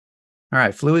All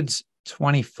right, fluids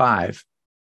 25.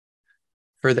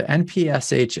 For the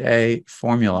NPSHa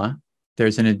formula,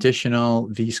 there's an additional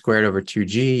v squared over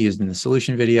 2g used in the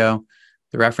solution video.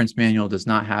 The reference manual does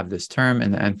not have this term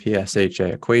in the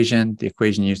NPSHa equation. The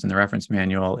equation used in the reference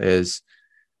manual is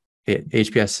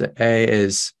HPSA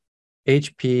is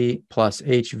HP plus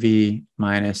HV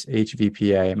minus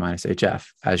HVPA minus HF,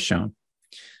 as shown.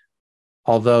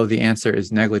 Although the answer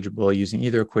is negligible using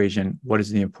either equation, what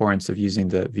is the importance of using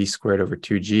the v squared over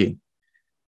 2g?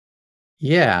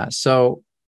 Yeah, so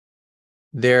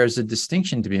there's a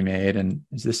distinction to be made, and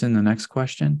is this in the next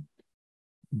question?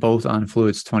 Both on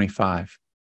fluids 25.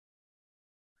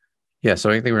 Yeah,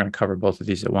 so I think we're going to cover both of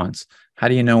these at once. How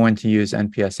do you know when to use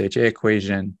NPSHa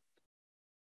equation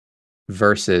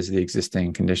versus the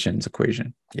existing conditions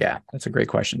equation? Yeah, that's a great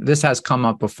question. This has come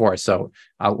up before, so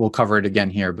we'll cover it again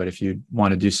here, but if you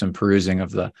want to do some perusing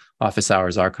of the office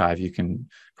hours archive, you can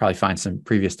probably find some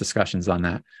previous discussions on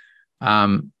that.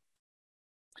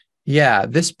 Yeah,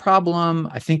 this problem,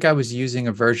 I think I was using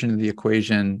a version of the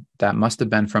equation that must have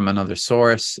been from another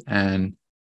source, and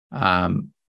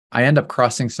I end up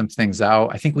crossing some things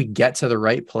out. I think we get to the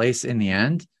right place in the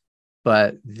end,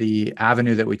 but the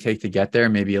avenue that we take to get there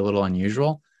may be a little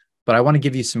unusual. But I want to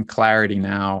give you some clarity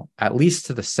now, at least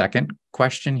to the second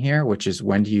question here, which is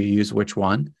when do you use which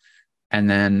one? And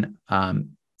then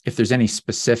if there's any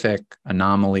specific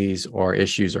anomalies or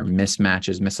issues or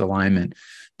mismatches, misalignment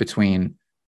between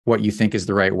what you think is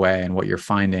the right way and what you're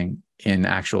finding in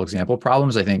actual example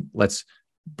problems, I think let's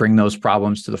bring those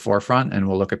problems to the forefront and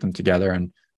we'll look at them together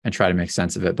and try to make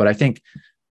sense of it. But I think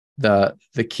the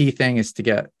key thing is to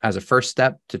get, as a first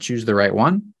step, to choose the right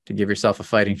one, to give yourself a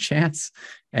fighting chance.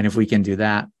 And if we can do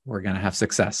that, we're going to have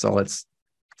success. So let's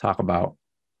talk about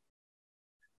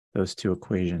those two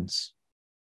equations.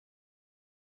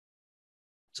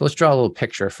 So let's draw a little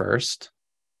picture first.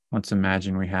 Let's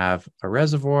imagine we have a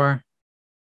reservoir.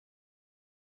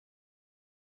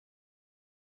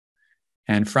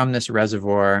 And from this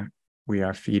reservoir, we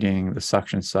are feeding the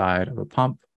suction side of a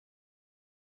pump.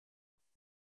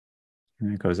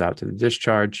 And it goes out to the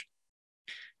discharge.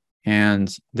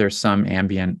 And there's some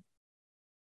ambient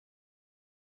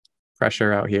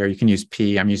pressure out here. You can use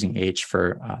P. I'm using H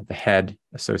for the head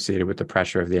associated with the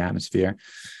pressure of the atmosphere.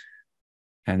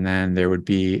 And then there would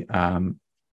be, well,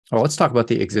 let's talk about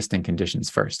the existing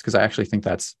conditions first, because I actually think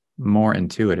that's more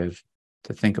intuitive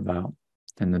to think about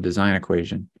than the design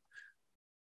equation.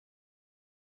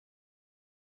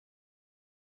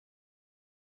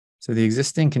 So the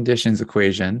existing conditions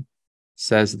equation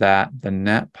says that the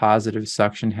net positive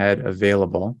suction head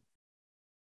available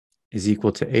is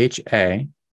equal to HA,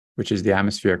 which is the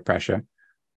atmospheric pressure,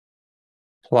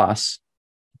 plus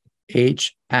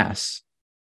HS,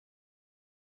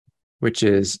 which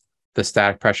is the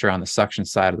static pressure on the suction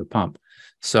side of the pump.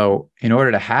 So in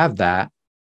order to have that,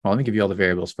 well, let me give you all the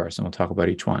variables first, and we'll talk about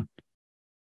each one.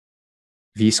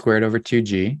 V squared over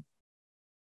 2G,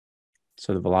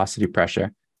 so the velocity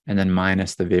pressure, and then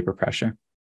minus the vapor pressure.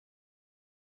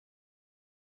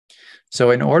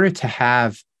 So in order to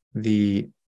have the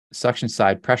suction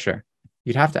side pressure,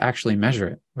 you'd have to actually measure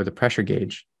it with a pressure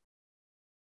gauge.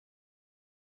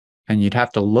 And you'd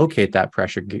have to locate that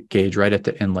pressure gauge right at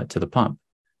the inlet to the pump.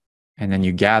 And then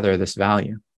you gather this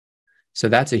value. So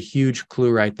that's a huge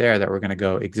clue right there that we're going to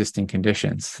go existing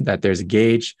conditions, that there's a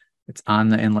gauge, it's on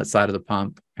the inlet side of the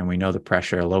pump, and we know the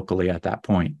pressure locally at that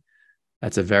point.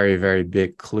 That's a very, very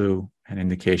big clue and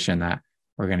indication that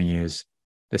we're going to use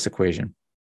this equation.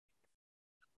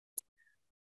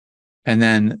 And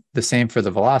then the same for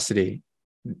the velocity.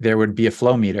 There would be a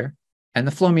flow meter, and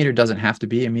the flow meter doesn't have to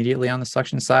be immediately on the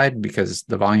suction side because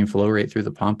the volume flow rate through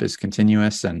the pump is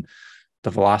continuous and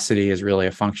the velocity is really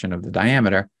a function of the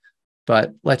diameter.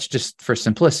 But let's just, for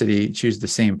simplicity, choose the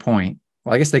same point.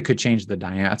 Well, I guess they could change the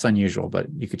diameter. That's unusual, but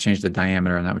you could change the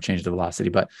diameter and that would change the velocity.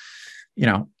 But you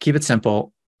know, keep it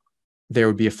simple. There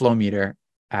would be a flow meter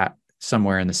at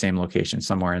somewhere in the same location,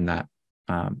 somewhere in that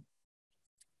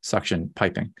suction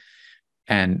piping.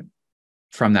 And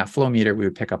from that flow meter, we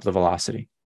would pick up the velocity.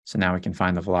 So now we can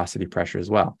find the velocity pressure as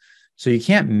well. So you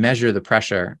can't measure the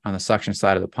pressure on the suction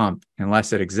side of the pump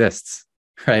unless it exists,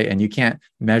 right? And you can't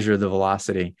measure the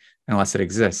velocity unless it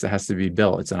exists. It has to be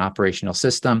built. It's an operational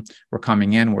system. We're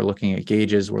coming in, we're looking at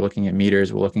gauges, we're looking at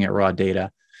meters, we're looking at raw data.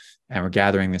 And we're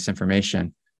gathering this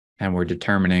information and we're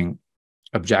determining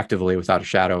objectively, without a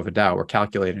shadow of a doubt, we're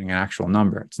calculating an actual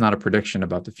number. It's not a prediction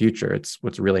about the future. It's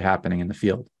what's really happening in the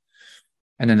field.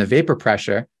 And then the vapor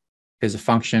pressure is a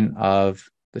function of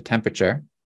the temperature,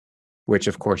 which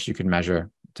of course you can measure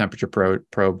temperature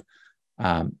probe.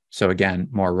 So again,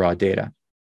 more raw data.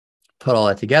 Put all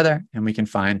that together and we can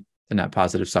find the net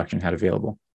positive suction head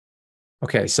available.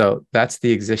 Okay, so that's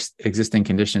the existing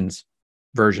conditions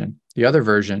version. The other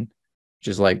version, which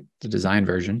is like the design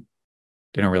version,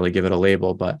 they don't really give it a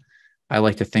label, but I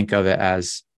like to think of it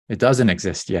as it doesn't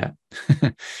exist yet.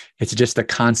 It's just a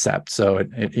concept. So,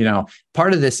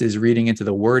 part of this is reading into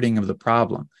the wording of the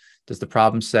problem. Does the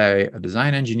problem say a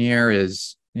design engineer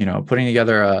is, putting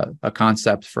together a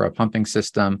concept for a pumping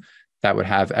system that would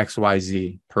have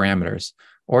XYZ parameters?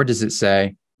 Or does it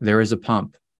say there is a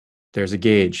pump, there's a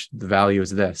gauge, the value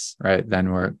is this, right?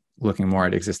 Then we're looking more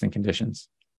at existing conditions.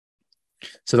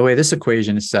 So the way this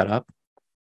equation is set up,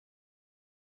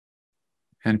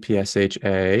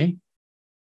 NPSHa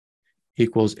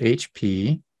equals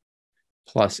HP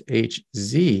plus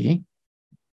HZ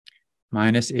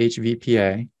minus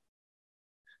HVPA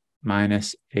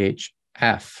minus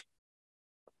HF.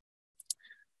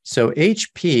 So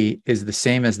HP is the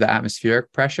same as the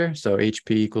atmospheric pressure. So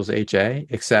HP equals HA,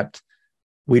 except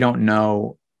we don't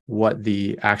know what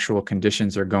the actual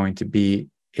conditions are going to be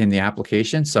in the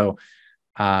application. So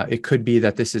it could be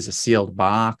that this is a sealed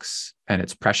box and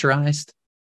it's pressurized,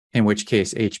 in which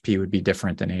case HP would be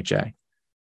different than HA.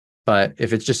 But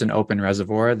if it's just an open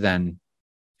reservoir, then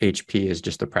HP is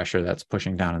just the pressure that's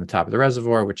pushing down on the top of the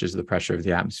reservoir, which is the pressure of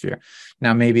the atmosphere.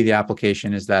 Now, maybe the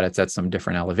application is that it's at some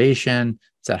different elevation,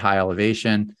 it's at high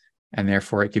elevation, and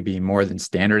therefore it could be more than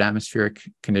standard atmospheric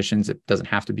conditions. It doesn't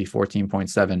have to be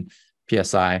 14.7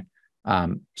 PSI.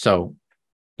 So,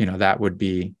 that would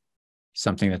be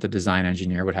something that the design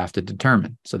engineer would have to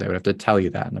determine. So they would have to tell you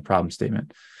that in the problem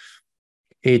statement.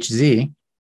 HZ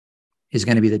is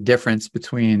going to be the difference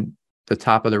between the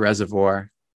top of the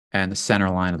reservoir and the center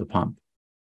line of the pump.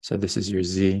 So this is your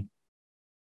Z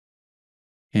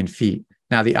in feet.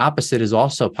 Now, the opposite is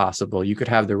also possible. You could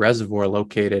have the reservoir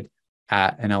located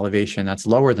at an elevation that's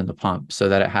lower than the pump so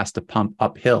that it has to pump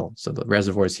uphill. So the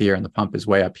reservoir is here and the pump is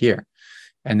way up here.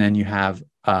 And then you have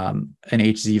an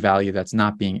HZ value that's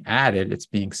not being added, it's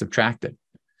being subtracted.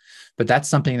 But that's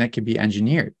something that could be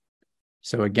engineered.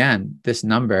 So again, this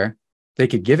number, they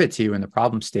could give it to you in the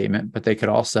problem statement, but they could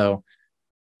also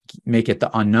make it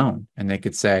the unknown. And they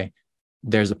could say,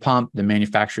 there's a pump, the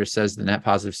manufacturer says the net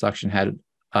positive suction head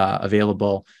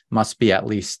available must be at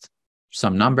least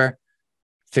some number.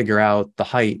 Figure out the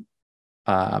height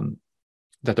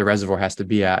that the reservoir has to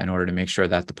be at in order to make sure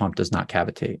that the pump does not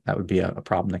cavitate. That would be a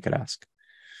problem they could ask.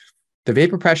 The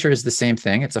vapor pressure is the same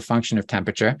thing. It's a function of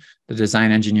temperature. The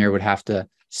design engineer would have to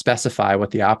specify what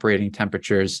the operating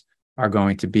temperatures are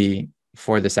going to be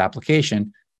for this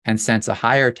application. And since a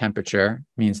higher temperature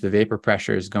means the vapor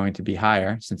pressure is going to be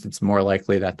higher, since it's more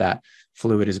likely that that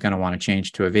fluid is going to want to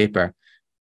change to a vapor,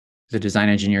 the design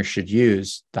engineer should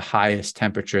use the highest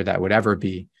temperature that would ever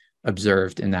be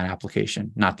observed in that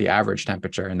application, not the average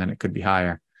temperature, and then it could be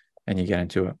higher, and you get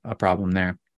into a problem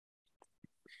there.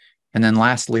 And then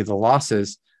lastly, the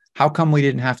losses. How come we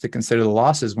didn't have to consider the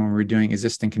losses when we were doing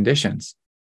existing conditions?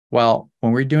 Well,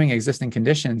 when we're doing existing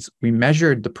conditions, we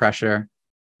measured the pressure,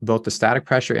 both the static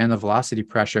pressure and the velocity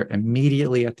pressure,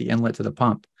 immediately at the inlet to the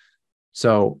pump.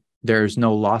 So there's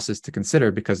no losses to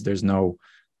consider because there's no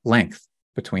length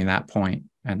between that point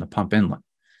and the pump inlet,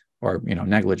 or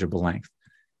negligible length.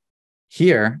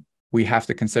 Here, we have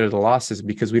to consider the losses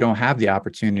because we don't have the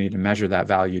opportunity to measure that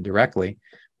value directly.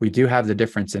 We do have the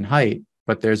difference in height,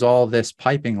 but there's all this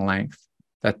piping length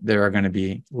that there are going to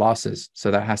be losses.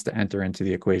 So that has to enter into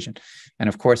the equation. And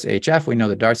of course, HF, we know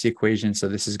the Darcy equation. So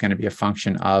this is going to be a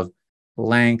function of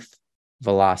length,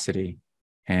 velocity,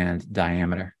 and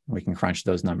diameter. We can crunch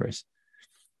those numbers.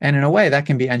 And in a way, that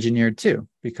can be engineered too,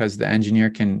 because the engineer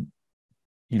can,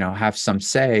 have some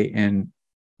say in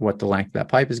what the length of that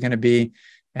pipe is going to be.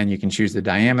 And you can choose the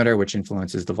diameter, which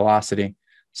influences the velocity.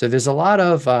 So there's a lot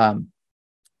of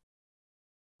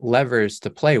levers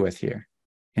to play with here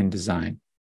in design.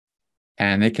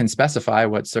 And they can specify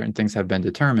what certain things have been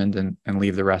determined and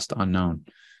leave the rest unknown.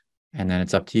 And then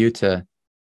it's up to you to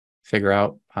figure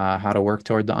out how to work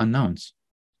toward the unknowns.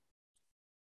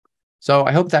 So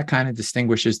I hope that kind of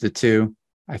distinguishes the two.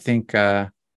 I think, like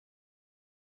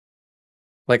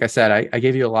I said, I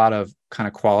gave you a lot of kind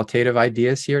of qualitative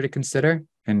ideas here to consider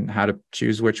and how to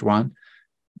choose which one.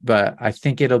 But I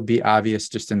think it'll be obvious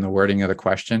just in the wording of the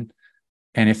question.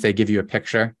 And if they give you a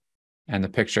picture and the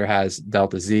picture has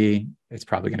delta Z, it's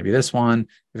probably going to be this one.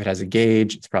 If it has a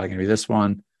gauge, it's probably going to be this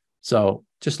one. So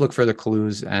just look for the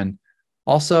clues. And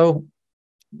also,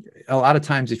 a lot of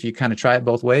times, if you kind of try it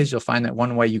both ways, you'll find that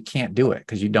one way you can't do it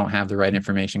because you don't have the right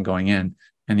information going in,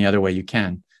 and the other way you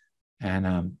can.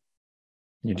 And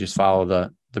you just follow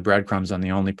the breadcrumbs on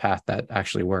the only path that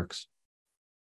actually works.